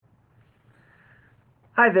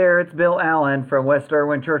Hi there, it's Bill Allen from West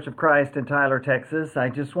Irwin Church of Christ in Tyler, Texas. I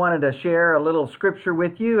just wanted to share a little scripture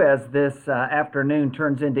with you as this afternoon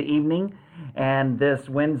turns into evening and this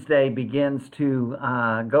Wednesday begins to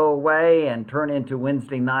go away and turn into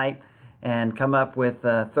Wednesday night and come up with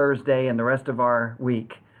Thursday and the rest of our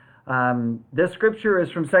week. This scripture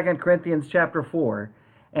is from 2 Corinthians chapter 4,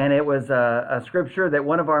 and it was a scripture that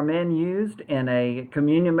one of our men used in a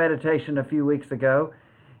communion meditation a few weeks ago.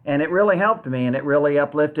 And it really helped me, and it really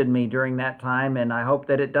uplifted me during that time, and I hope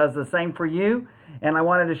that it does the same for you. And I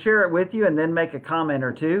wanted to share it with you and then make a comment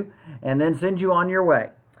or two, and then send you on your way.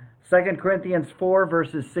 2 Corinthians 4,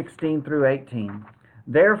 verses 16 through 18.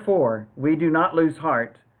 Therefore, we do not lose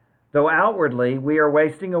heart. Though outwardly we are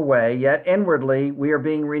wasting away, yet inwardly we are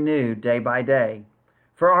being renewed day by day.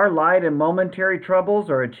 For our light and momentary troubles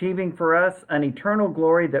are achieving for us an eternal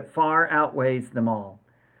glory that far outweighs them all.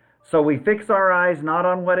 So we fix our eyes not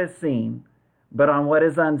on what is seen, but on what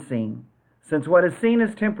is unseen, since what is seen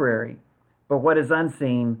is temporary, but what is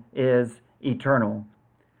unseen is eternal.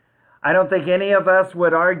 I don't think any of us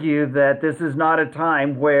would argue that this is not a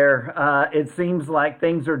time where it seems like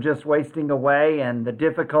things are just wasting away and the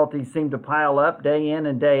difficulties seem to pile up day in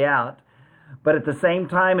and day out. But at the same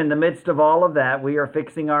time, in the midst of all of that, we are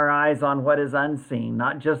fixing our eyes on what is unseen,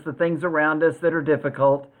 not just the things around us that are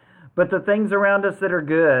difficult, but the things around us that are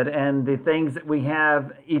good and the things that we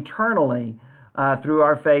have eternally through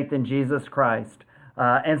our faith in Jesus Christ.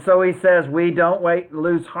 And so he says, we don't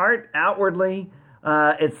lose heart outwardly.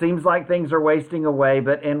 It seems like things are wasting away,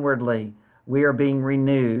 but inwardly we are being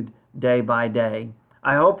renewed day by day.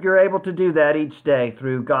 I hope you're able to do that each day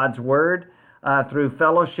through God's Word, through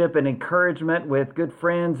fellowship and encouragement with good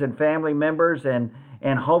friends and family members,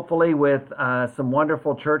 and hopefully with some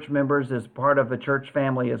wonderful church members as part of the church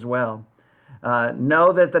family as well.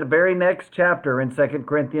 Know that the very next chapter in 2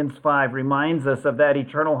 Corinthians 5 reminds us of that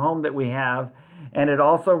eternal home that we have, and it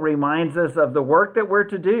also reminds us of the work that we're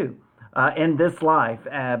to do in this life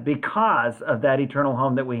because of that eternal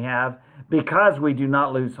home that we have, because we do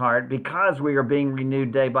not lose heart, because we are being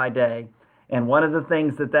renewed day by day. And one of the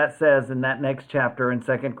things that says in that next chapter in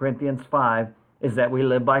 2 Corinthians 5 is that we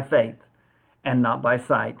live by faith and not by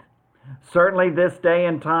sight. Certainly this day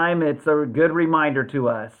and time, it's a good reminder to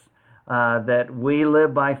us that we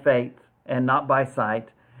live by faith and not by sight.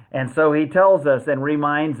 And so he tells us and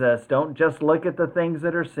reminds us, don't just look at the things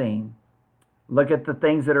that are seen. Look at the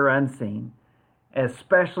things that are unseen,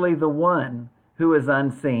 especially the one who is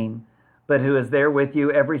unseen, but who is there with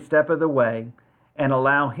you every step of the way, and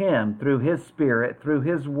allow him, through his Spirit, through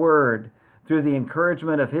his Word, through the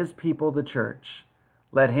encouragement of his people, the church,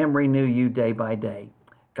 let him renew you day by day.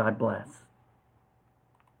 God bless.